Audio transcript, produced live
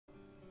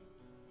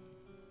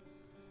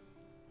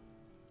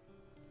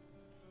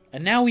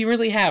And now we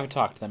really have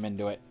talked them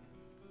into it.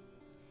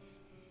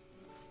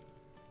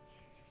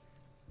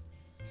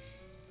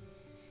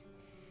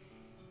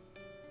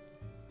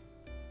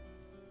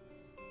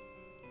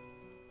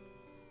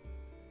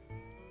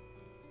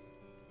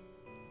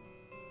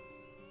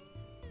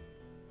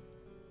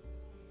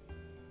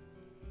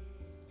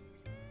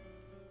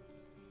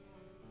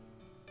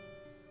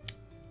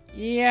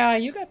 Yeah,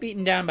 you got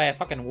beaten down by a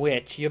fucking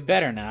witch. You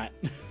better not.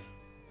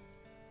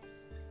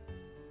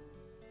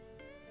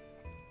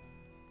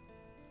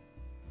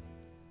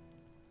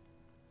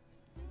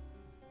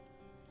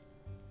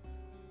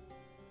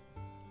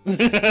 We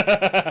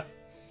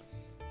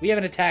have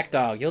an attack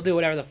dog. You'll do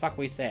whatever the fuck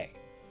we say.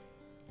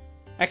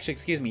 Actually,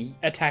 excuse me.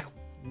 Attack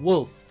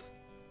wolf.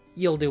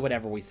 You'll do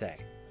whatever we say.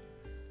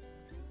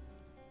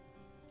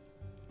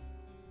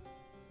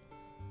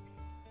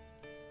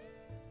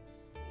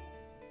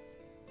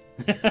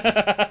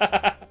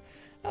 I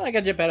like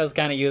how Geppetto's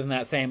kind of using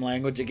that same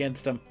language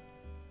against him.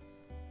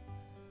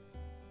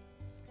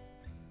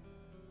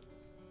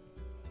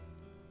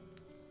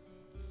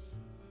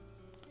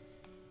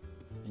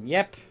 And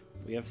yep,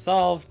 we have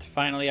solved,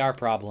 finally, our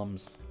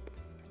problems.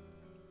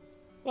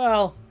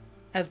 Well,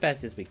 as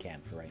best as we can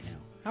for right now.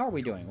 How are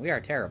we doing? We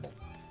are terrible.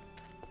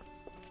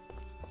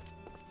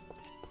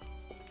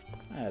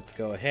 Let's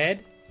go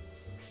ahead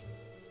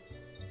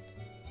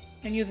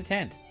and use a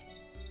tent.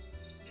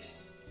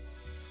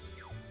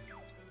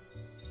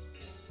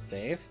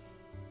 Save.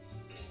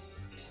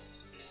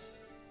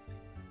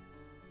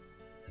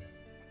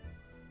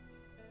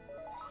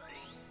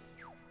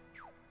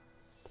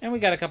 And we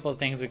got a couple of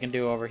things we can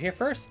do over here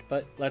first,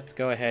 but let's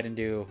go ahead and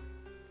do...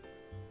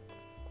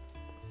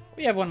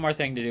 We have one more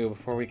thing to do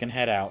before we can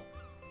head out.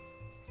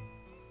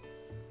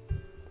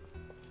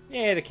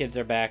 Yay, the kids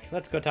are back.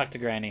 Let's go talk to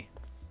Granny.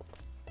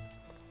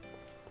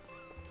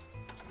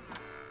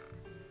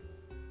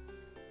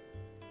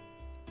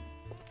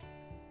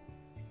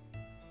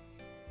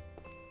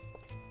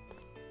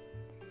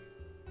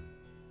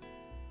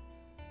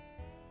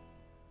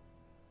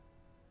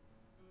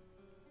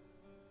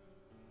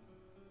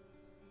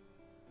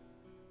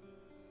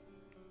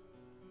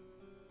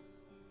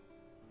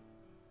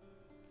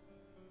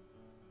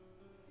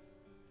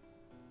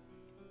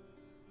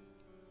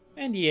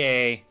 And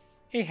yay,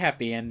 a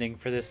happy ending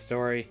for this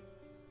story.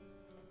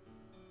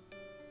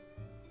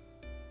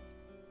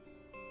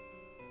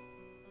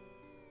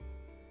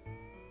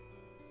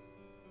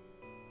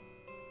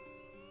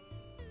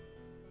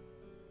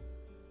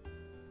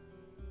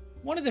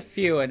 One of the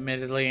few,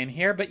 admittedly, in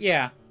here, but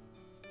yeah.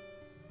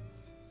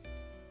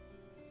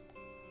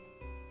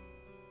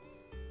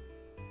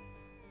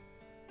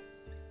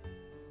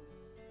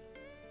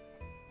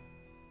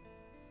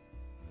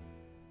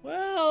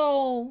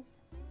 Well...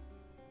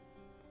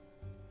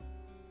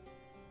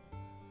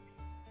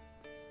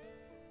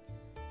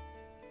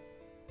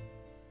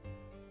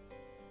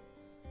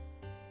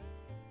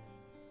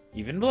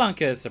 Even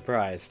Blanca is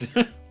surprised.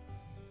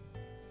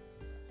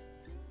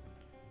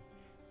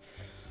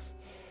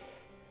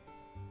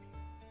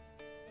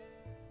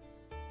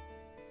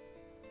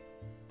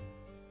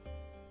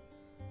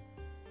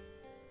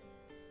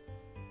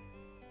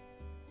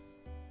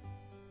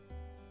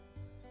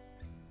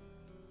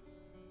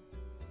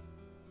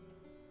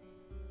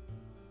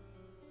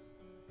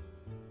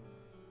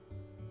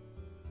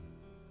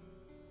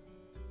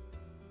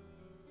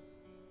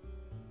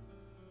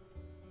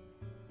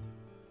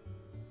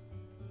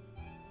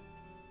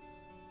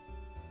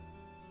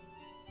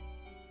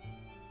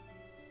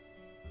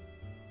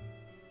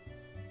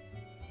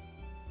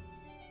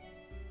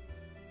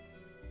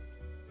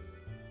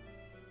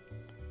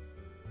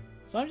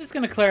 So I'm just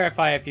going to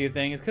clarify a few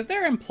things, because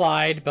they're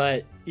implied,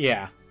 but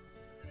yeah.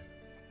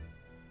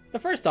 The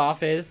first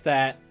off is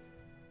that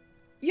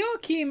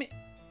Joachim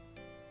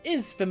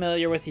is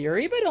familiar with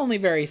Yuri, but only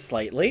very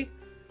slightly.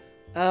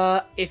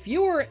 If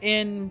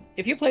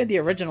you played the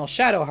original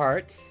Shadow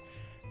Hearts,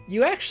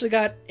 you actually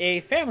got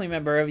a family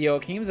member of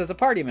Joachim's as a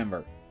party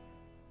member.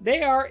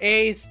 They are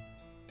a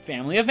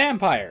family of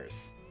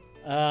vampires.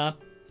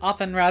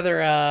 Often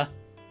rather,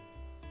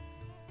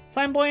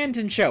 flamboyant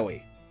and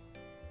showy.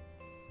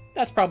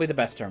 That's probably the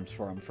best terms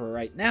for him for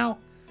right now.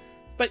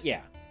 But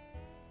yeah.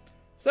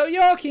 So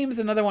Joachim's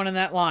another one in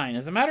that line.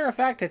 As a matter of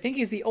fact, I think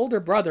he's the older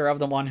brother of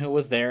the one who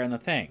was there in the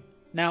thing.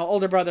 Now,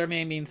 older brother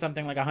may mean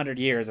something like 100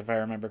 years, if I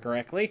remember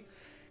correctly.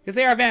 Because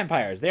they are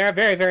vampires. They are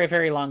very, very,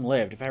 very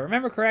long-lived. If I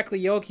remember correctly,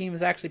 Joachim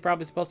is actually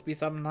probably supposed to be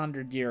some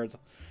hundreds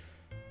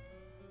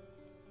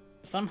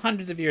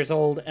of years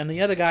old, and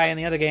the other guy in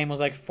the other game was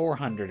like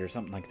 400 or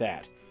something like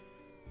that.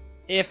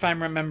 If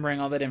I'm remembering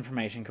all that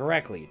information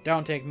correctly.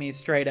 Don't take me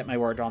straight at my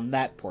word on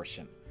that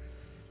portion.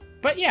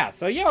 But yeah,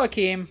 so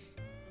Joachim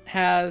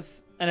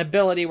has an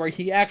ability where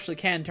he actually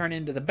can turn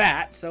into the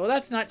bat, so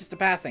that's not just a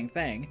passing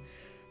thing.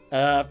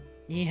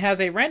 He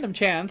has a random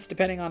chance,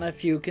 depending on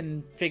if you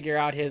can figure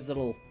out his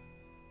little,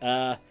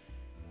 how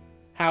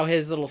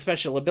his little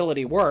special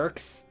ability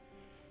works,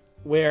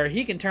 where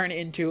he can turn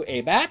into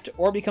a bat,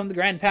 or become the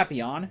Grand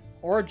Papillon,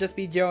 or just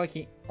be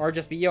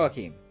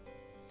Joachim.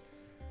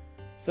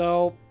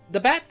 So, the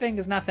bat thing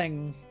is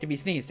nothing to be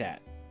sneezed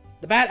at.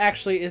 The bat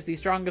actually is the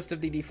strongest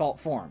of the default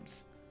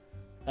forms.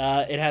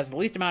 It has the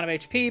least amount of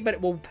HP, but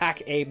it will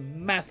pack a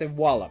massive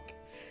wallop.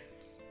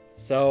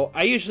 So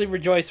I usually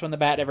rejoice when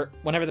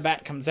whenever the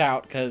bat comes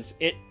out, because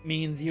it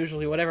means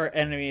usually whatever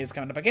enemy is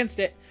coming up against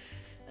it,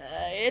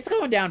 it's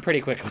going down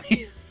pretty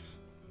quickly.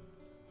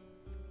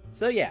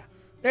 So yeah,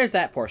 there's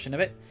that portion of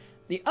it.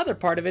 The other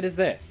part of it is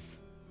this.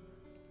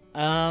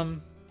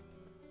 The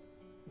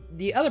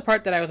other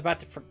part that I was about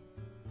to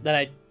that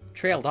I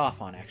trailed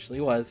off on actually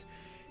was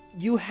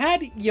you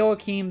had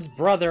Joachim's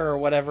brother or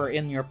whatever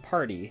in your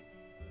party,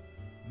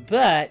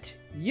 but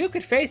you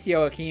could face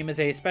Joachim as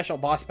a special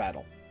boss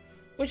battle,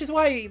 which is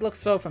why he looks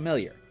so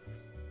familiar.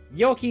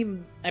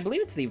 Joachim, I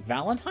believe it's the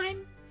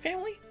Valentine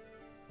family?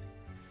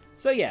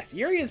 So yes,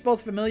 Yuri is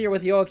both familiar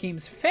with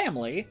Joachim's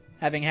family,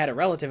 having had a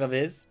relative of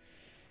his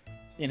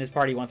in his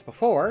party once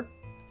before,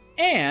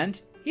 and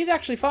he's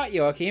actually fought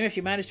Joachim if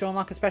you manage to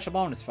unlock a special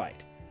bonus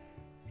fight.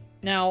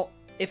 Now,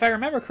 if I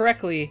remember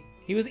correctly,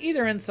 he was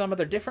either in some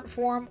other different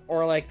form,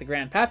 or like the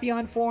Grand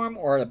Papillon form,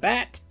 or the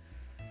Bat.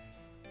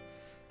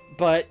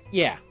 But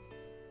yeah,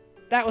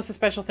 that was a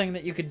special thing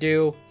that you could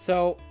do.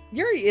 So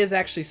Yuri is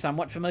actually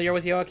somewhat familiar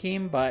with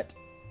Joachim, but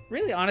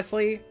really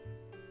honestly,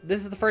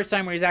 this is the first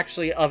time where he's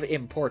actually of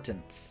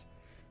importance,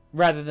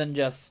 rather than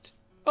just,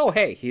 oh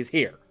hey, he's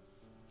here.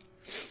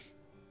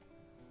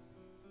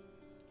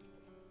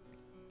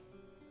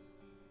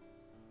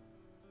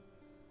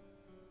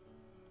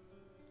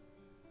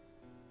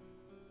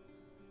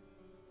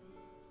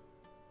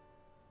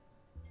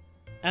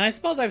 And I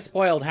suppose I've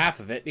spoiled half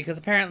of it, because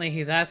apparently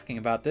he's asking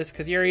about this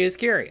because Yuri is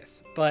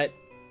curious. But,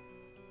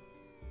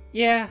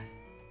 yeah.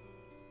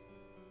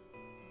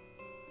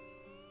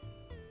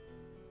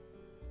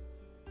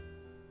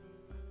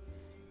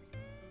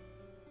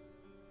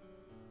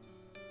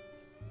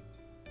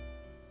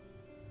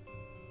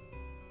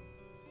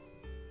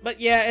 But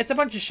yeah, it's a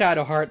bunch of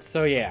Shadow Hearts,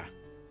 so yeah.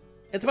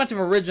 It's a bunch of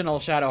original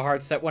Shadow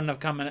Hearts that wouldn't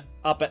have come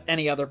up at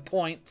any other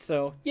point,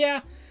 so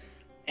yeah.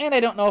 And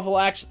I don't know if we'll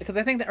actually, because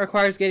I think that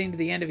requires getting to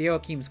the end of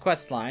Joachim's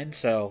quest line,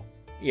 so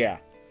yeah.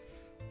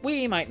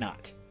 We might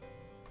not.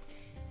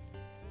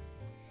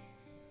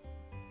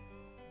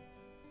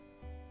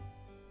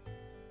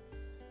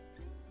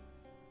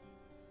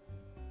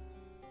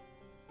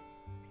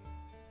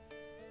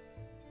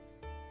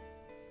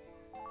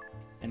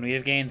 And we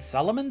have gained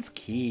Solomon's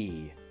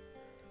Key.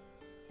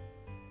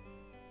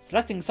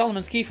 Selecting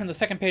Solomon's Key from the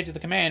second page of the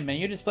command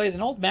menu displays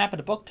an old map and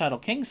a book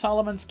titled King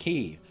Solomon's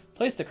Key.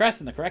 Place the crest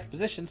in the correct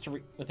positions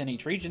within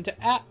each region to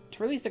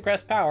release the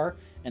crest power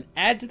and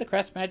add to the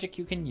crest magic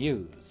you can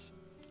use.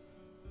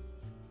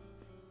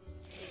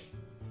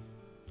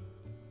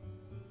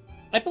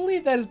 I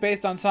believe that is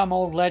based on some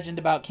old legend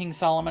about King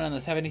Solomon and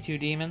the 72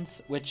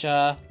 demons, which,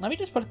 let me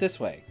just put it this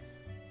way.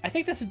 I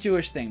think that's a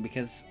Jewish thing,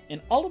 because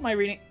in all of my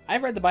reading,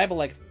 I've read the Bible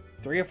like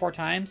 3 or 4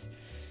 times,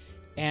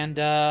 and,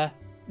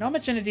 no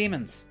mention of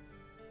demons.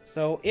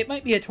 So it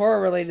might be a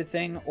Torah-related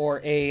thing,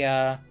 or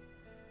a,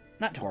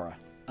 not Torah.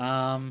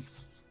 But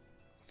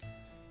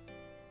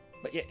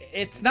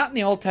it's not in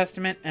the Old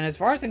Testament, and as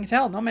far as I can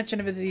tell, no mention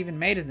of it is even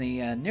made in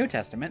the New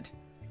Testament.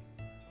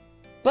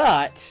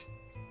 But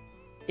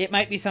it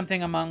might be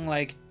something among,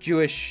 like,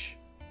 Jewish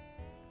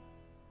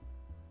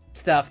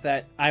stuff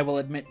that I will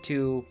admit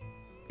to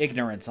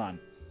ignorance on.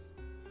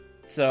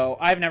 So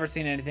I've never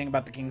seen anything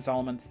about the King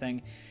Solomon's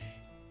thing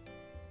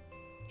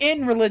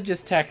in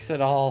religious texts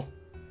at all.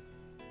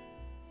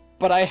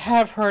 But I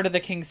have heard of the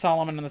King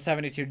Solomon and the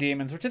 72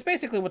 demons, which is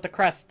basically what the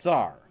crests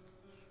are.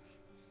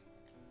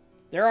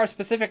 There are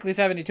specifically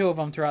 72 of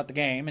them throughout the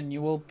game, and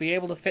you will be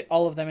able to fit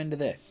all of them into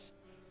this.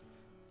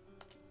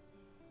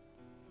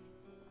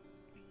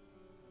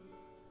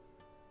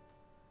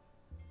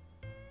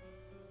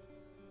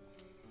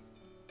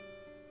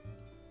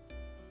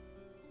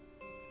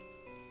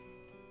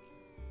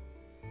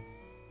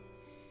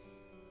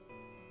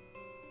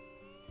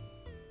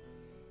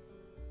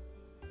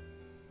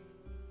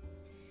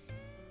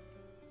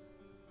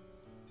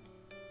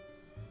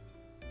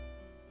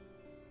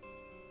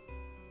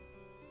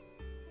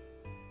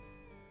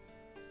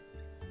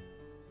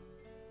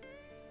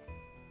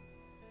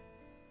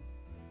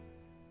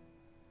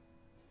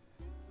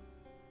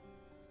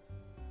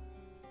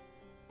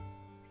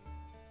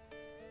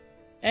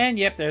 And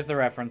yep, there's the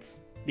reference.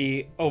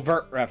 The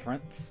overt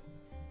reference.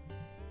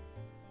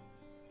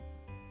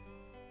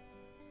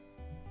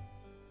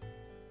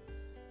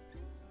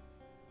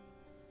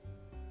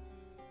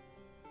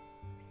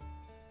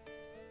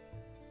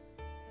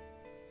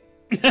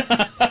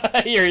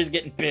 Here he's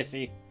getting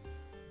pissy.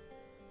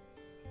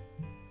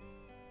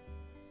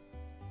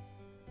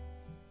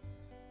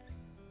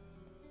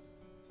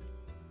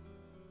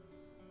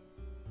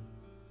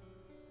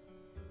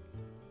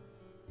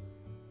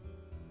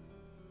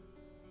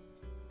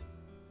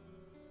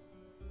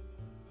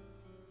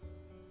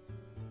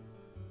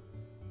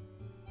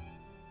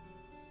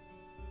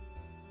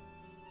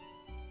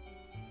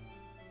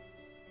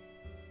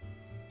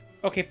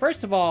 Okay,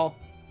 first of all,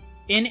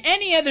 in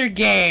any other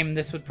game,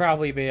 this would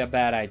probably be a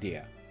bad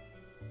idea.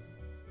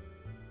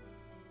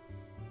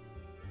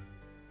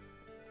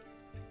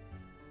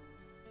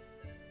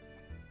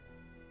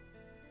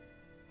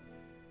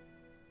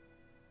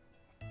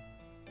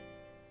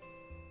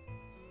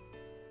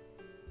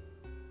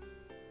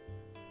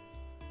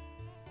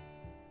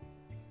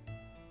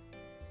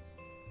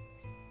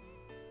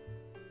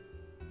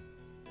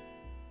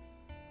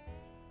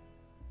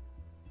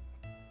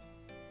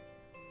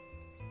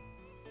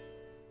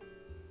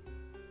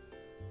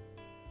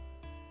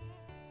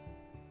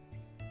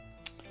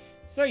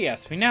 So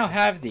yes, we now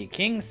have the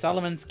King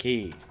Solomon's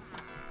Key.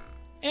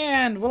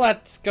 And well,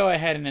 let's go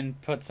ahead and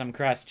input some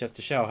Crest just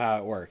to show how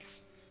it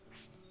works.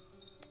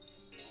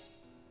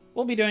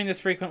 We'll be doing this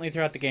frequently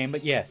throughout the game,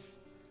 but yes.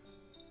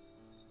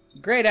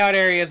 Grayed out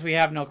areas we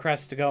have no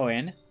Crest to go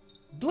in.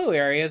 Blue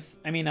areas,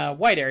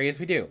 white areas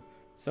we do.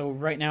 So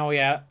right now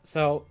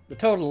so the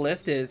total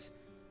list is,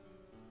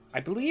 I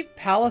believe,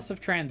 Palace of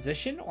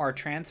Transition or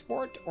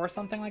Transport or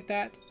something like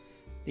that.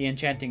 The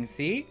Enchanting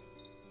Sea,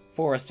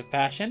 Forest of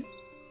Passion,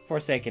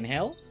 Forsaken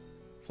Hill,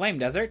 Flame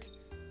Desert,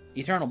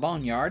 Eternal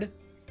Boneyard,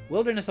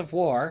 Wilderness of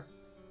War,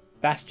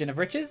 Bastion of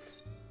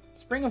Riches,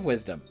 Spring of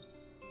Wisdom.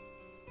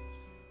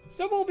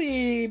 So we'll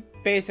be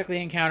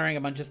basically encountering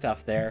a bunch of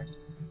stuff there.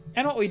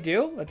 And what we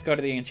do, let's go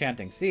to the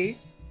Enchanting Sea.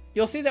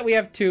 You'll see that we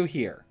have two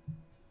here.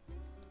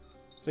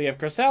 So you have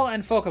Cressel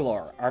and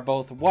Focalor are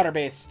both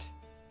water-based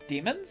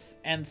demons,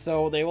 and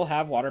so they will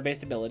have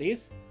water-based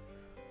abilities.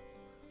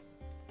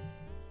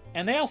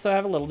 And they also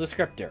have a little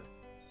descriptor.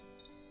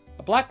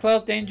 A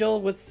black-clothed angel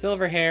with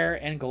silver hair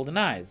and golden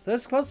eyes.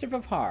 Lives closer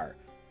to Har.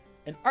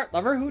 An art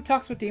lover who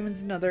talks with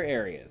demons in other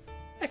areas.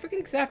 I forget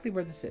exactly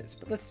where this is,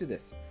 but let's do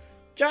this.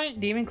 Giant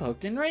demon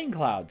cloaked in rain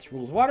clouds.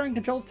 Rules water and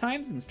controls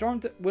times and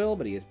storms at will,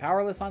 but he is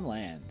powerless on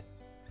land.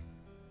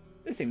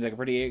 This seems like a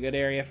pretty good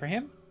area for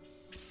him.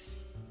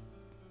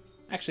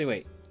 Actually,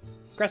 wait.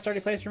 Crest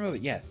already placed, remove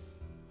it. Yes.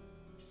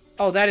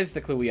 Oh, that is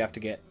the clue we have to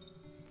get.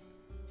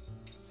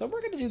 So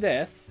we're going to do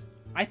this.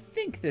 I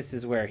think this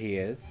is where he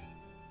is.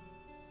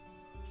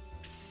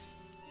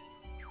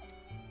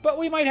 But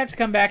we might have to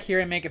come back here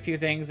and make a few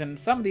things, and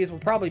some of these will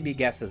probably be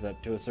guesses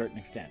up to a certain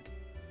extent.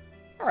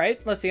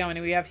 Alright, let's see how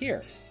many we have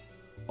here.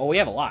 Oh, we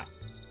have a lot.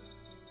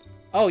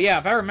 Oh yeah,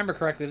 if I remember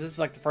correctly, this is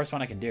like the first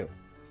one I can do.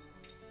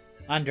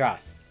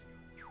 Andras.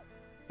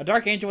 A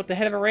dark angel with the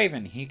head of a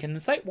raven. He can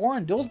incite war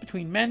and duels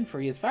between men, for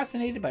he is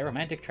fascinated by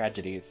romantic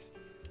tragedies.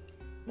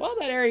 Well,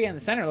 that area in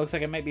the center looks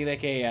like it might be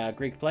like a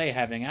Greek play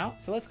having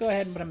out, so let's go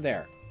ahead and put him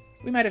there.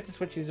 We might have to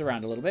switch these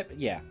around a little bit, but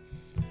yeah.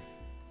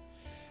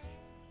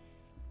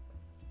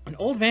 An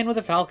old man with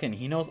a falcon.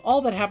 He knows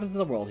all that happens in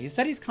the world. He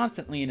studies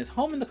constantly in his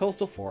home in the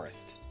coastal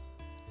forest.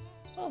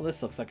 Well,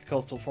 this looks like a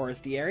coastal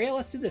foresty area.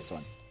 Let's do this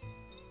one.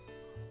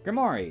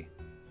 Grimoire.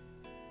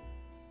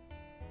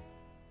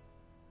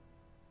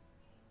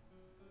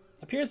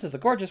 Appears as a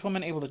gorgeous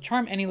woman able to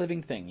charm any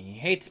living thing. He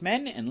hates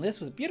men and lives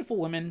with beautiful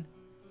women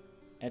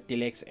at the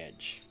lake's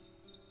edge.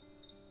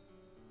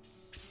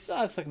 So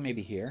that looks like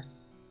maybe here.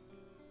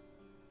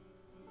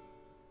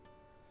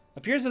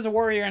 Appears as a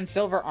warrior in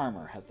silver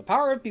armor. Has the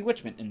power of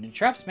bewitchment and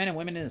entraps men and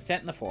women in his tent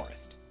in the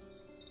forest.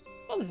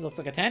 Well, this looks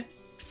like a tent.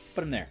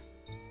 Put him there.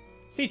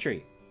 Sea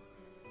Tree.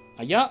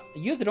 A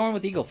youth adorned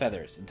with eagle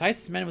feathers.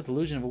 Entices men with the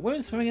illusion of a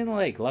woman swimming in the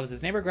lake. Loves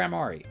his neighbor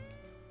Grimoire.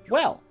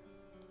 Well,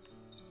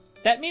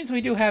 that means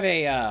we do have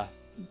a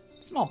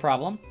small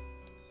problem.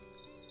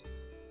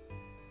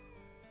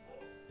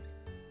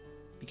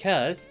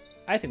 Because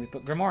I think we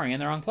put Grimoire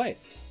in the wrong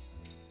place.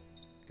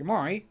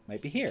 Grimoire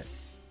might be here.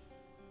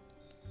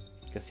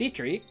 Because Sea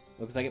Tree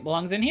looks like it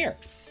belongs in here.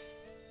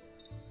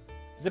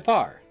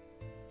 Zipar.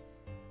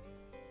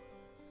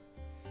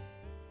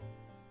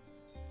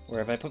 Where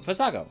have I put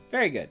Fasago?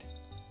 Very good.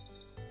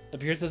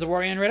 Appears as a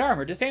warrior in red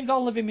armor. Disdains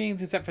all living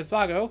beings except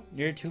Fasago,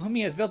 near to whom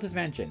he has built his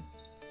mansion.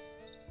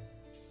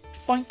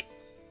 Boink.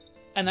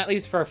 And that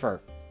leaves Furfur.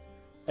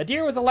 A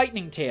deer with a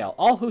lightning tail.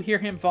 All who hear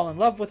him fall in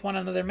love with one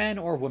another, men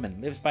or women.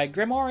 Lives by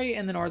Grimoire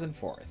in the northern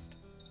forest.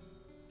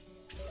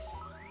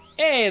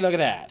 Hey, look at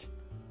that.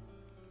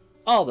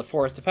 All the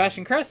Forest of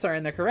Passion crests are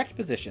in their correct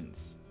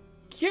positions.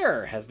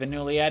 Cure has been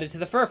newly added to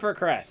the Furfur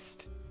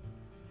crest.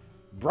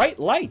 Bright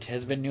Light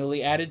has been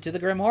newly added to the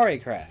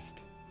Grimoire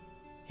crest.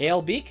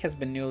 Hail Beak has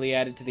been newly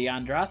added to the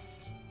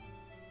Andras.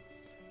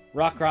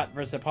 Rockrot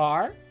for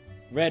Zipar.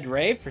 Red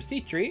Ray for Sea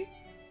Tree.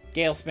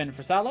 Gale Spin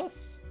for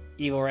Salos.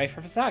 Evil Ray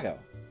for Fasago.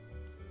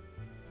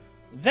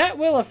 That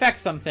will affect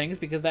some things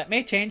because that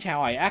may change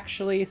how I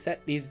actually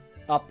set these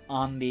up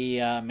on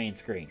the main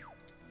screen.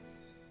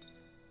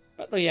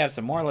 But we have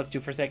some more. Let's do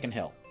Forsaken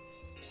Hill.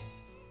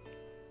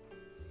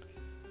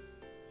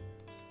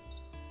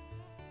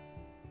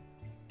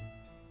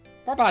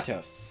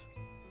 Barbatos.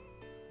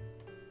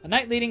 A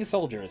knight leading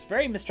soldiers.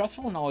 Very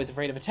mistrustful and always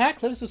afraid of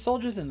attack. Lives with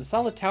soldiers in the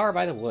solid tower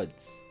by the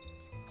woods.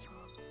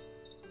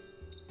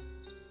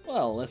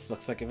 Well, this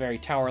looks like a very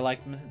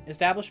tower-like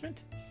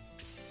establishment.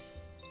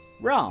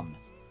 Rom.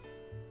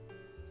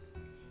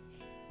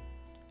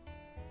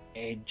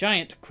 A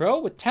giant crow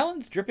with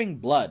talons dripping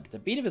blood. The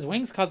beat of his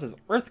wings causes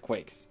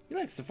earthquakes. He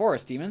likes the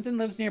forest demons and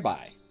lives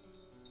nearby.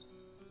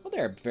 Well,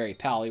 they're very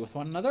pally with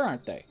one another,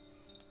 aren't they?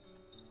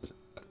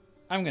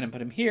 I'm going to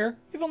put him here,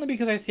 if only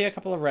because I see a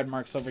couple of red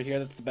marks over here.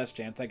 That's the best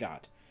chance I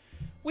got.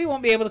 We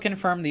won't be able to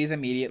confirm these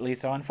immediately,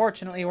 so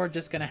unfortunately we're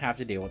just going to have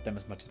to deal with them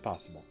as much as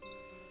possible.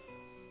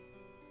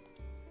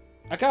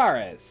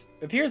 Akares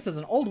appears as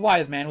an old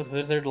wise man with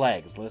withered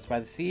legs, lives by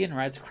the sea and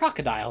rides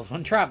crocodiles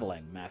when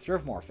traveling, master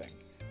of morphing.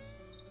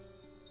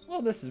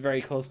 Well, this is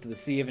very close to the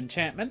Sea of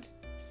Enchantment.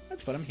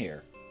 Let's put him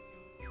here.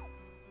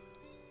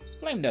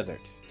 Flame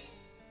Desert.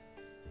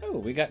 Oh,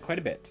 we got quite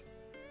a bit.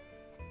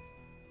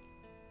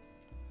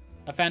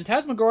 A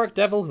phantasmagoric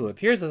devil who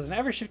appears as an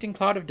ever-shifting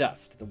cloud of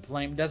dust. The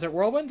flame desert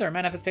whirlwinds are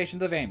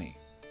manifestations of Amy.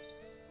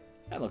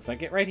 That looks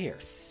like it right here.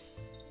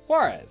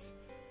 Juarez.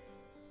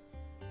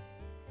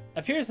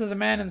 Appears as a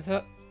man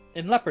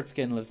in leopard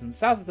skin, lives in the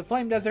south of the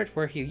flame desert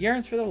where he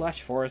yearns for the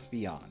lush forest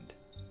beyond.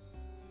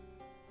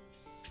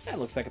 That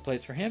looks like a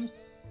place for him.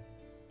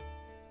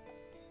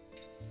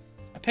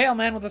 A pale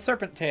man with a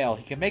serpent tail.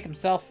 He can make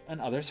himself and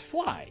others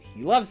fly.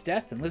 He loves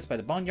death and lives by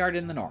the boneyard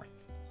in the north.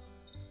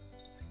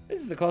 This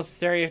is the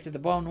closest area to the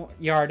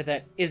boneyard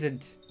that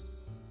isn't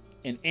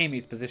in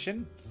Amy's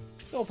position,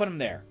 so we'll put him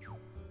there.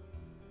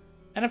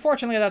 And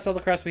unfortunately, that's all the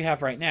crests we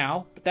have right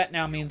now, but that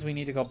now means we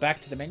need to go back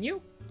to the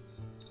menu.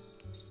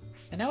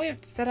 And now we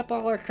have to set up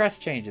all our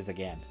crest changes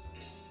again.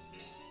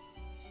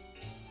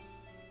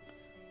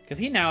 Because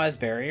he now has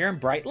Barrier and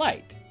Bright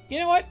Light. You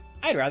know what?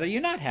 I'd rather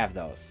you not have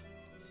those.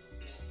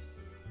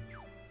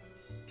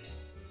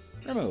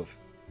 Remove.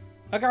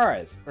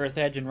 Agares, Earth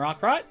Edge and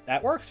Rock Rot,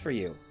 that works for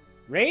you.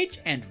 Rage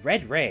and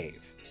Red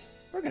Rave.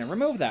 We're going to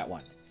remove that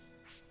one.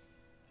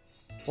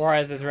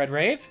 Juarez is Red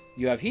Rave,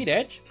 you have Heat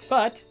Edge,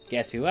 but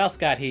guess who else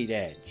got Heat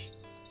Edge?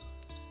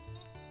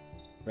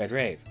 Red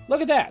Rave.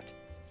 Look at that!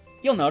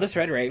 You'll notice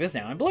Red Rave is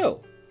now in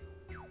blue.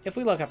 If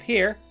we look up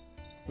here,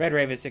 Red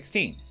Rave is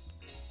 16.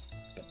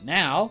 But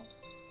now,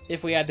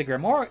 if we add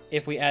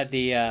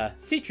the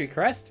Sea Tree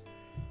Crest,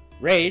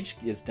 Rage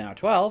is now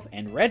 12,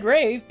 and Red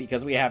Rave,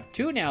 because we have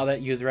 2 now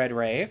that use Red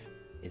Rave,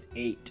 is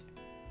 8.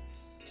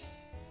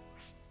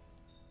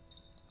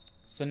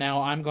 So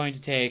now I'm going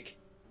to take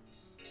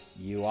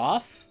you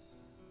off.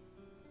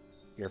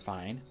 You're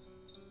fine.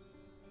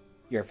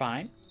 You're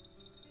fine.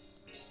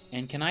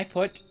 And can I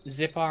put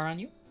Zipar on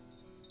you?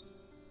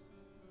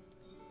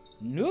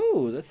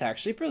 No, this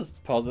actually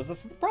poses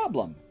us the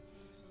problem.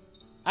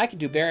 I could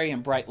do Berry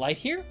and Bright Light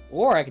here,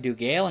 or I could do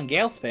Gale and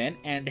Gale Spin,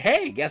 and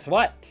hey, guess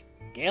what?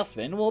 Gale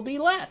Spin will be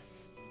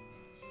less.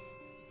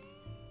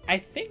 I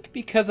think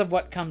because of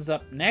what comes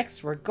up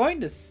next, we're going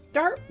to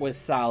start with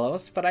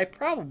Salos, but I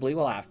probably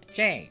will have to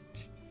change.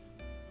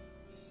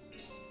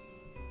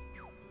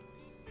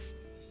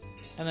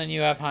 And then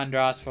you have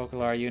Handras,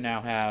 Focalar, you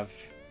now have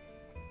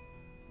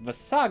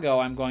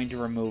Visago I'm going to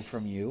remove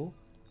from you.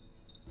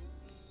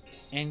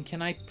 And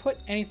can I put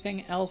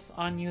anything else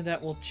on you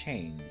that will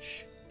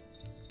change?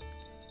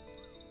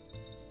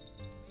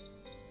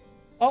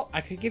 Oh,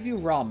 I could give you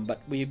Rum,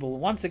 but we will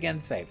once again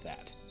save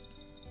that.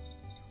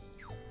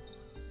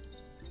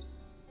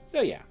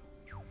 So yeah.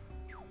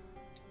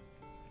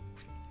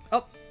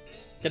 Oh,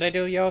 did I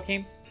do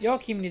Joachim?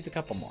 Joachim needs a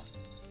couple more.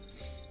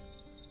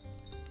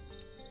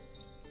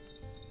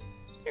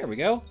 Here we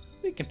go.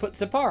 We can put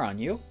Zipar on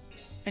you.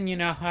 And you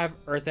now have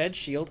Earth Edge,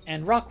 Shield,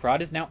 and Rock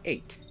Rod is now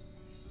 8.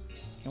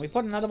 Can we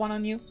put another one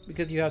on you?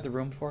 Because you have the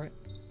room for it.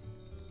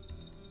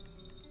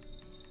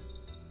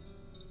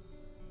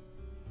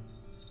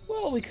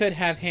 Well, we could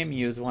have him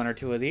use 1 or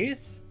 2 of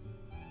these.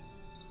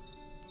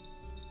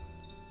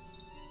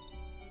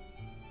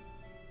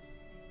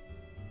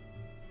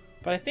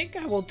 But I think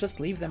I will just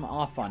leave them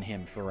off on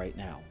him for right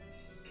now.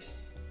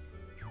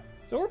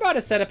 So we're about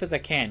as set up as I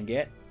can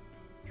get.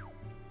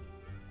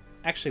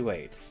 Actually,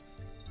 wait.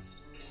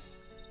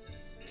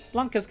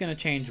 Blanca's gonna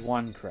change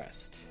 1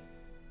 crest.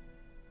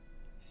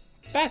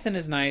 Bathin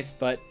is nice,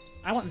 but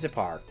I want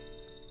Zipar.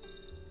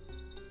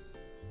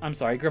 I'm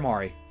sorry,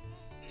 Grimori.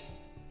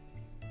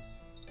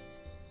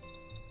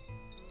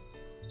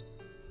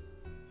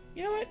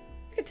 You know what?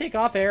 We could take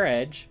off Air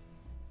Edge.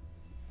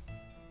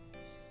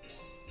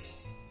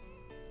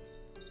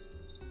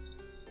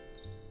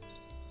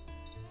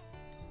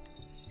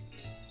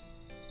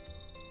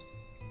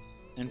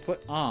 And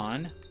put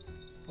on...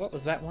 What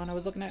was that one I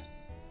was looking at?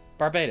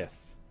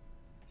 Barbados.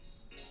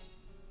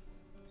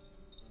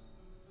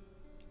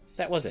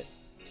 That was it.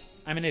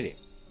 I'm an idiot.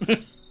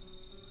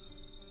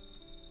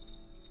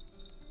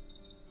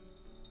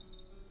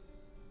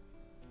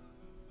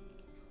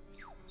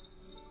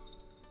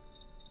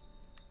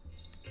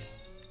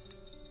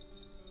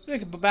 So we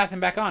can put Bathin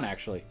back on,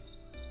 actually.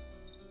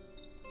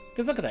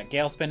 Because look at that.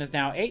 Gale Spin is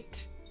now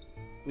 8.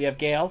 We have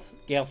Gale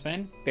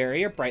Spin,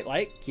 Barrier, Bright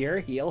Light, Cure,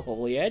 Heal,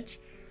 Holy Edge.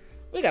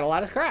 We got a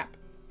lot of crap.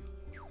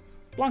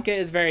 Blanca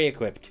is very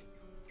equipped.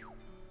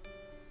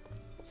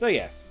 So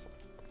yes.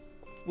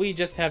 We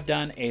just have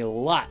done a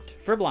lot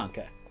for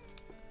Blanca.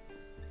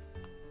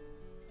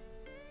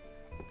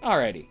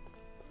 Alrighty.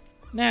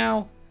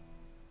 Now,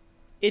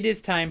 it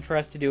is time for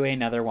us to do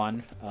another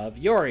one of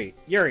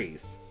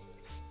Yuri's.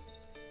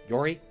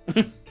 Yuri?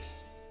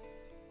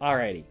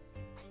 Alrighty.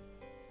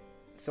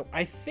 So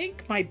I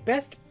think my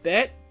best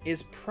bet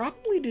is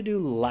probably to do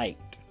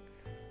light.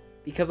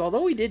 Because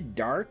although we did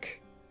dark,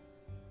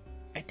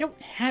 I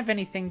don't have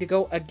anything to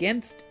go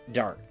against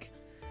dark.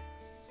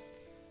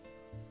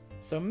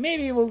 So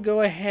maybe we'll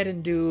go ahead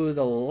and do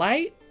the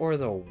light or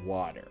the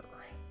water.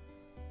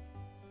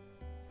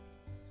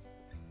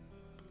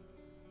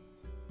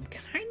 I'm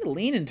kind of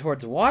leaning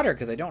towards water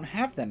because I don't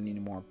have that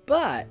anymore,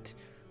 but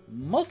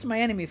most of my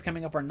enemies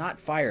coming up are not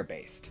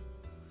fire-based.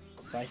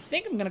 So I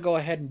think I'm going to go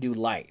ahead and do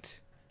light.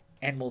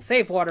 And we'll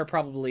save water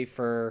probably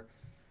for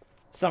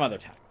some other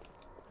time.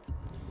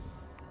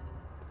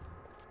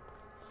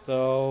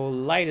 So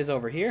light is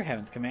over here,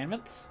 Heaven's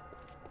Commandments.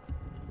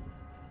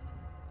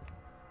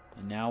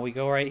 And now we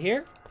go right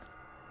here.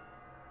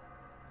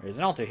 There's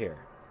an altar here.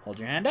 Hold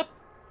your hand up.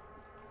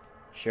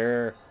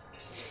 Sure.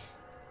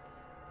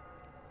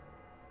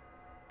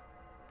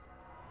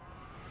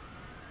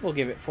 We'll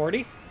give it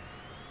 40.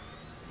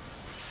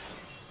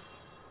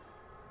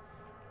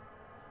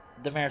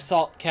 The Mare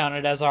Salt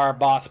counted as our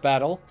boss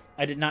battle.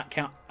 I did not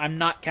count. I'm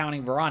not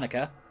counting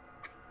Veronica.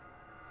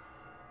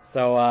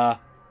 So,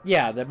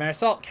 yeah, the Mare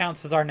Salt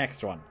counts as our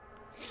next one.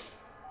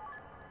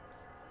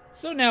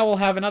 So now we'll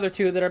have another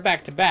two that are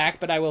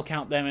back-to-back, but I will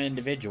count them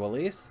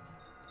individually.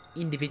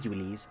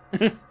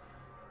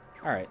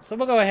 Alright, so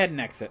we'll go ahead and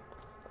exit.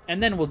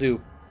 And then we'll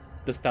do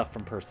the stuff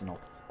from Personal.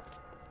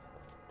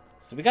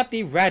 So we got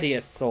the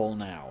Radius Soul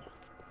now.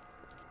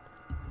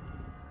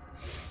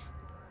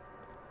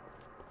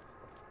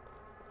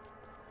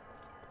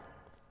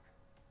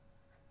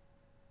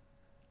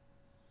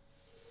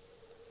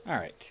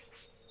 Alright.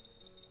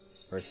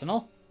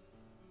 Personal.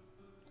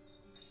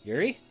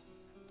 Yuri.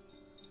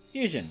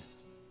 Fusion.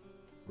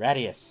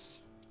 Radius.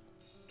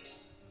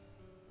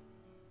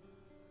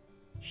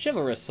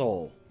 Chivalrous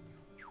Soul.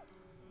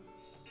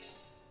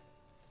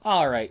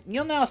 Alright,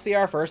 you'll now see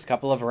our first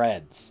couple of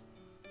reds.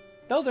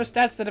 Those are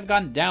stats that have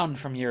gone down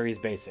from Yuri's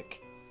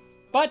basic.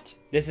 But,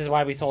 this is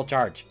why we soul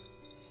charge.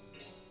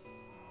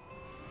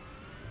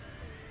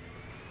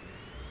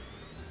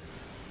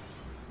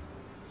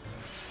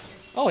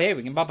 Oh, hey,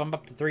 we can bump them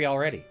up to 3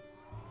 already.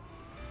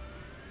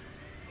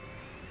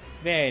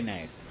 Very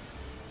nice.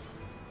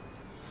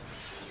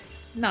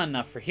 Not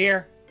enough for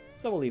here,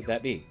 so we'll leave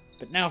that be.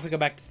 But now if we go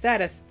back to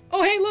status...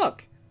 Oh, hey,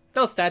 look!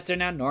 Those stats are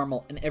now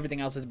normal, and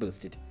everything else is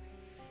boosted.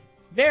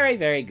 Very,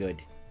 very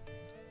good.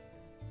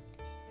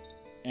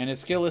 And his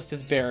skill list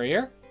is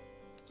Barrier,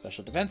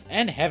 Special Defense,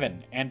 and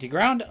Heaven.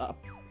 Anti-ground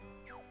up.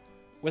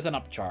 With an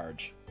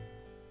upcharge.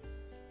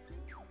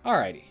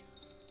 Alrighty.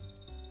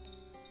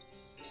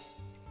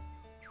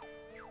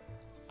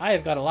 I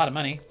have got a lot of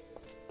money.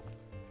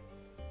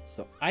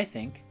 So I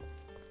think...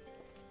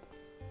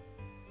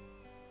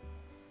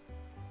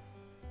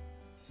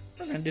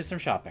 we're going to do some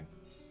shopping.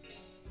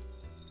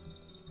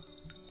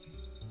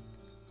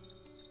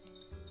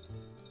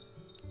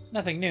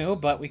 Nothing new,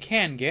 but we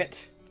can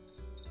get...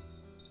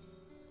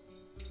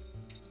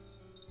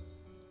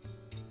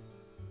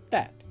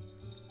 that.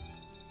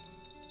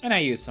 And I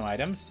used some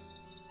items.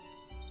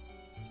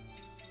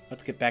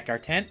 Let's get back our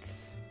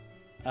tents.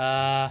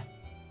 2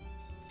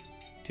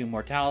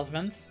 more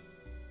talismans.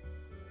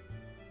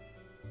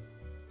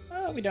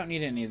 We don't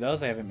need any of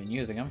those. I haven't been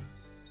using them.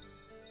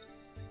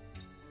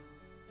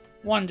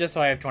 1 just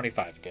so I have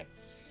 25 again.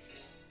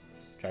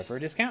 Try for a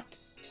discount.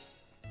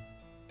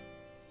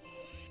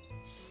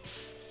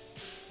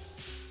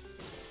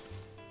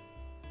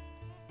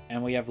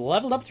 And we have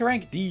leveled up to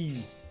rank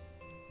D.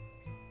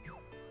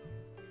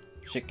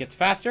 Shit gets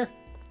faster.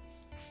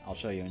 I'll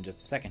show you in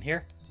just a second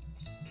here.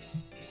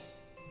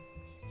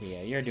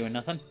 Yeah, you're doing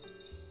nothing.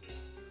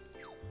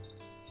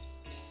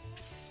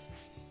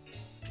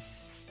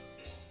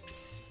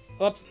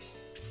 Whoops.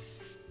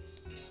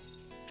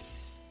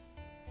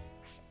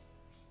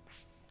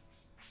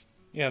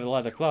 You have a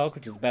leather cloak,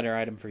 which is a better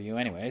item for you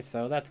anyway,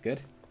 so that's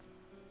good.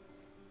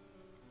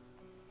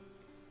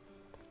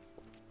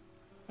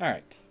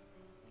 Alright.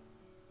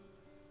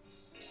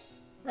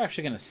 We're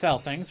actually going to sell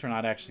things. We're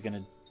not actually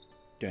going to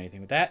do anything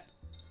with that.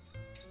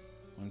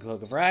 1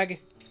 cloak of rag.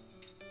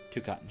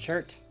 2 cotton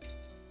shirt.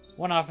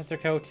 1 officer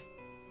coat.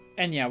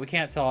 And yeah, we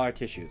can't sell our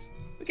tissues.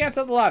 We can't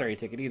sell the lottery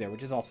ticket either,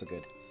 which is also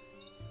good.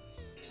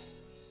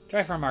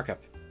 Try for a markup.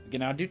 We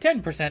can now do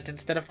 10%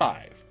 instead of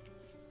 5.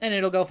 And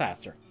it'll go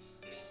faster.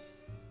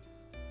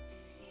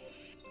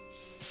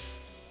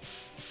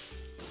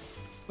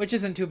 Which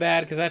isn't too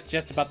bad, because that's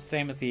just about the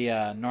same as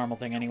the normal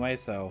thing anyway,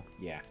 so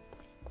yeah.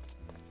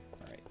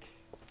 Alright.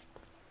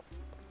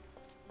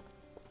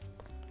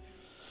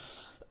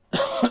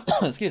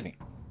 Excuse me.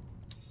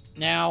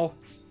 Now,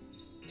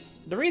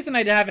 the reason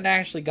I haven't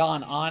actually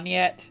gone on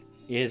yet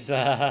is,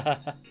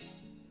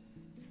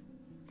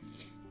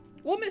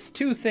 we'll miss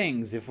 2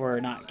 things if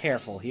we're not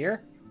careful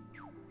here.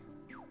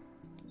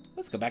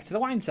 Let's go back to the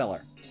wine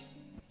cellar.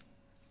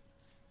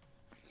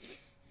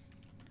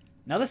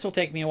 Now this will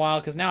take me a while,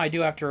 because now I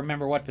do have to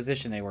remember what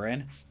position they were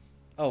in.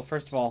 Oh,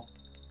 first of all,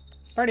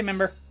 party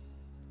member.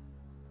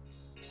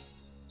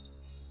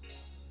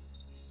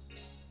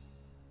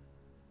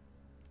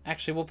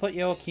 Actually, we'll put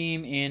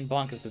Joachim in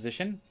Blanca's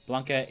position.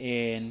 Blanca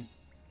in...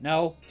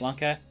 No,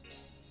 Blanca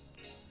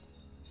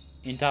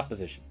in top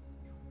position.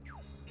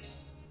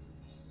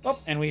 Oh,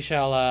 and we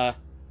shall, oh,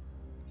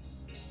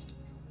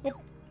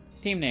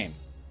 team name.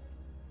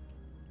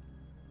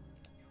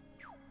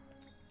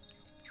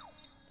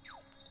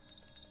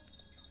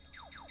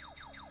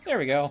 There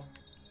we go.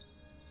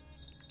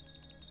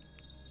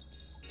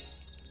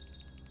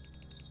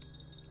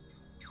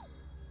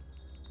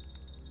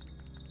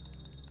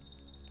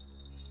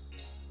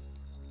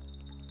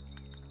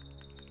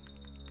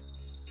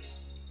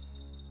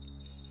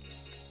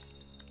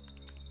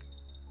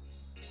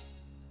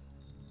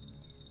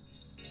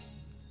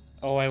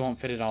 Oh, I won't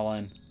fit it all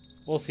in.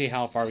 We'll see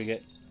how far we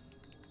get.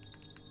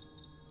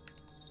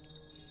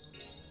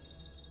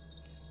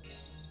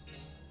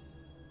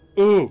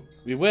 Ooh,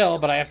 we will,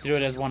 but I have to do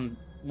it as one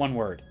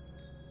word.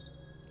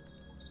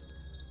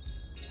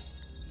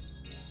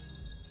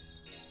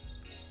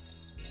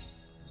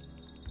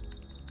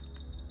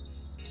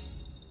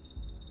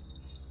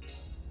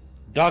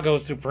 Doggo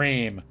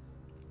Supreme.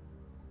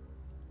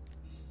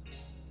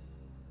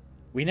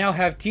 We now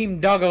have Team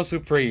Doggo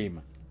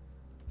Supreme.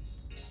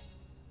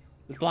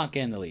 With Blanca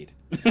in the lead.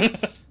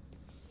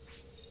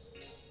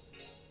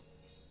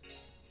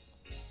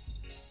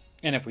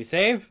 And if we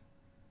save,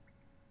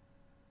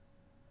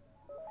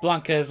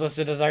 Blanca is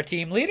listed as our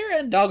team leader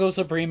and Doggo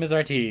Supreme is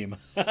our team.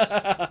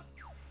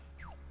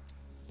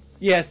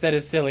 Yes, that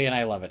is silly and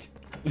I love it.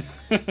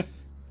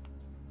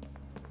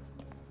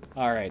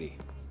 Alrighty.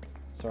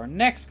 So our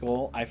next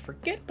goal, I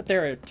forget, but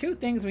there are 2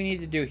 things we need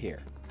to do here.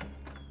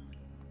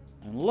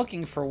 I'm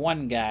looking for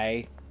one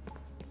guy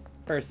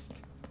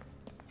first,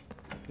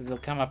 because he'll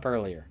come up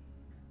earlier.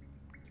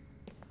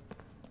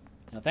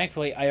 Now,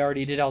 thankfully, I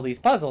already did all these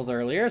puzzles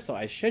earlier, so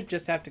I should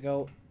just have to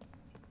go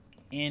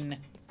in.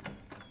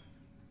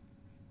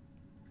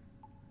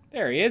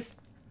 There he is.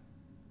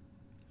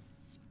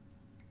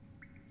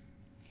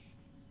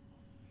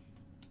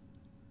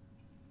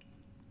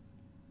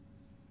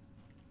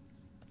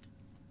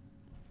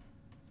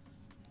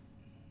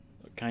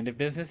 What kind of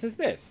business is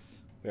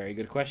this? Very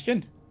good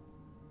question.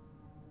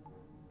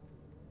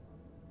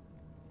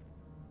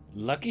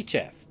 Lucky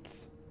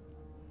chests.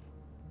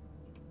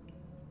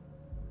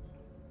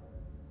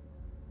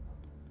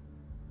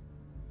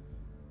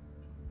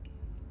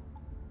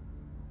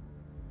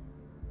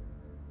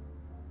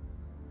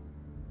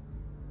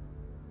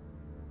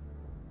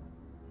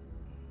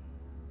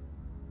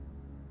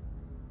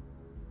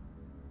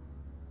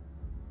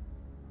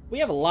 We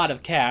have a lot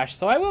of cash,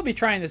 so I will be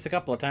trying this a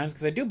couple of times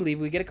because I do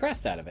believe we get a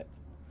crest out of it.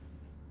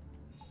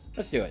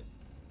 Let's do it.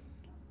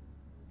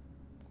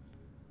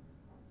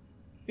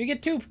 We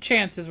get 2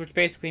 chances, which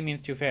basically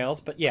means 2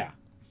 fails, but yeah.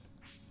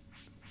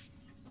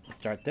 Let's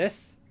start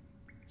this.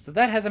 So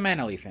that has a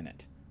mana leaf in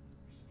it.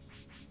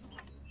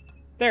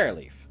 There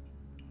leaf.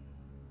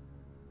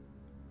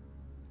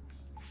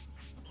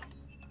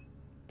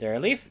 There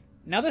leaf.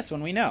 Now this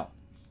one we know.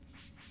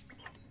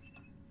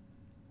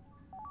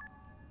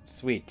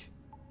 Sweet.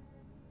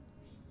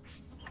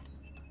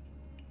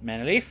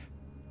 Mana leaf.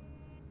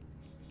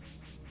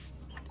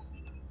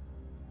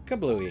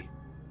 Kablooey.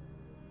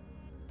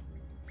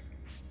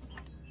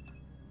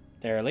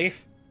 There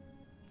leaf.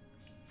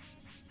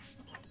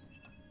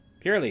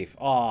 Pure leaf.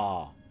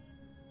 Aww.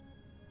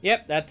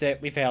 Yep, that's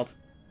it. We failed.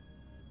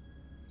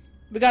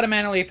 We got a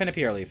mana leaf and a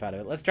pure leaf out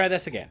of it. Let's try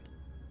this again.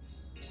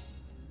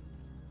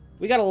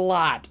 We got a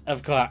lot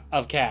of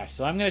cash,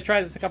 so I'm going to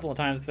try this a couple of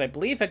times because I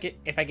believe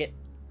if I get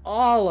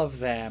all of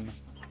them...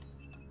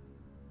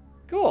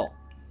 Cool.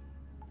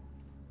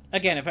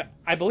 Again,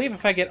 I believe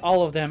if I get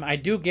all of them, I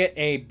do get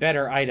a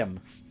better item.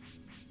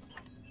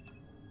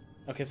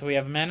 Okay, so we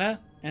have mana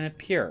and a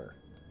pure.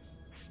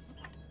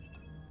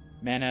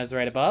 Mana is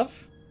right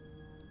above.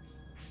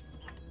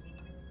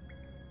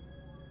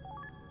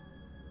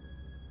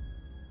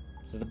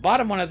 So the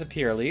bottom one has a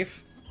pure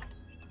leaf.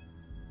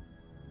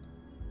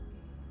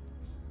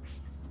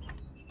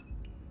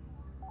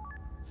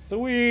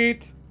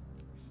 Sweet.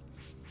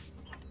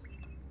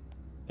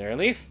 There a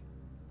leaf.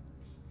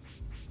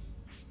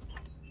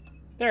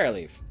 There a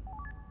leaf.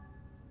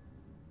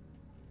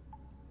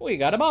 We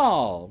got them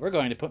all. We're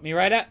going to put him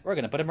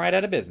right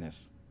out of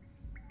business.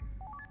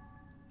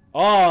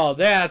 Oh,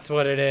 that's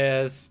what it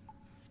is.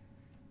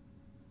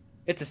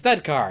 It's a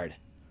stud card.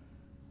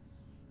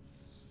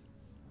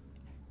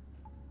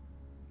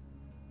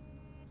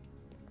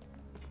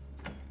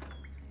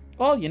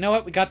 Well, you know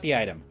what? We got the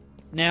item.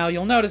 Now,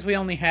 you'll notice we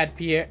only had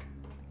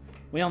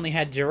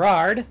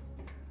Gerard.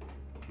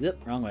 Yep,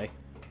 wrong way.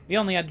 We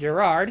only had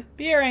Gerard.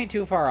 Pierre ain't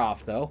too far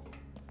off, though.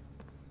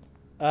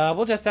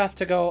 We'll just have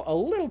to go a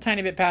little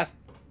tiny bit past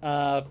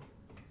Le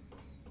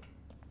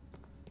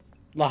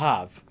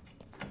Havre.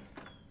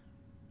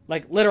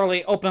 Like,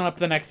 literally open up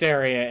the next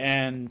area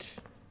and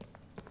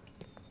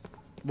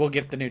we'll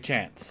get the new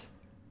chance.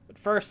 But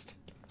first,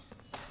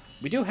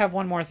 we do have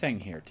one more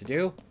thing here to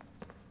do.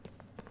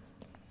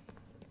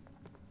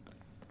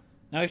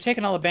 Now, we've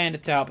taken all the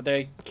bandits out, but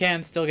they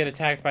can still get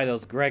attacked by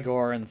those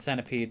Gregor and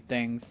Centipede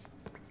things.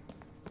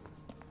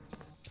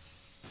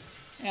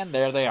 And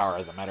there they are,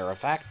 as a matter of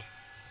fact.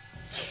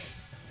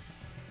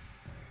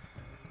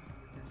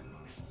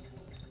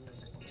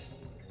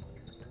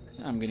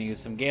 I'm going to use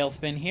some Gale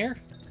Spin here.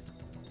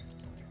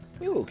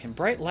 Ooh, can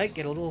Bright Light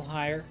get a little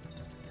higher?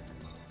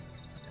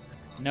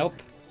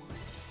 Nope.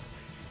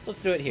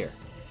 Let's do it here.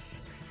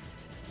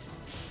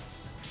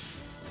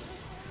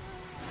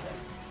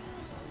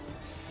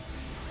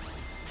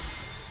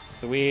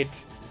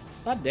 Sweet.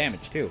 A lot of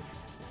damage, too.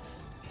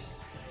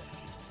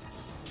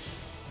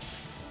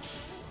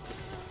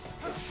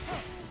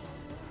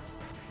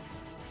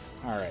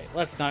 Alright,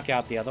 let's knock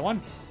out the other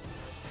one.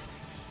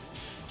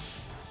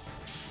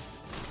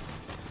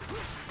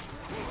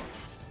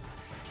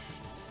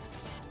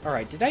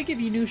 Alright, did I give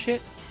you new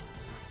shit?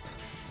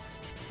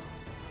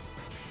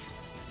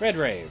 Red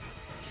Rave.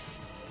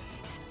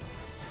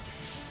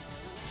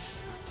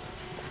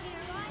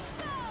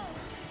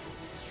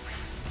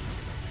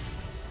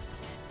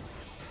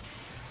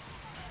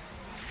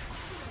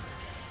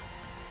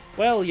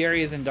 Well,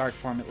 Yuri is in dark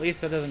form at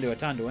least, so it doesn't do a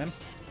ton to him.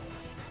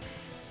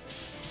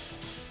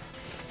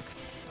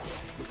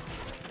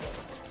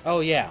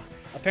 Oh yeah,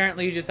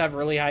 apparently you just have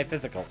really high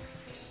physical.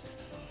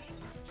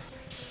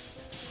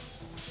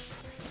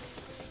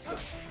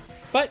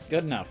 But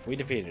good enough, we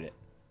defeated it.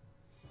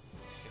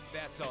 If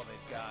that's all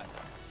they've got,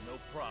 no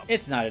problem.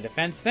 It's not a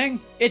defense thing,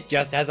 it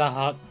just has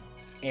a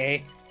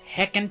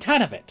heckin'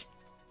 ton of it.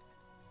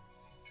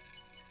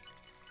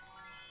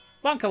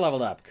 Blanca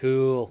leveled up,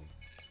 cool.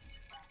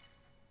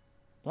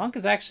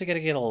 Blanca's actually gonna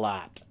get a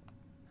lot.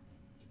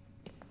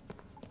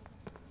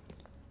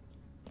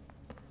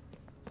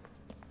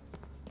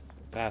 So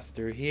we'll pass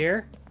through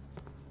here.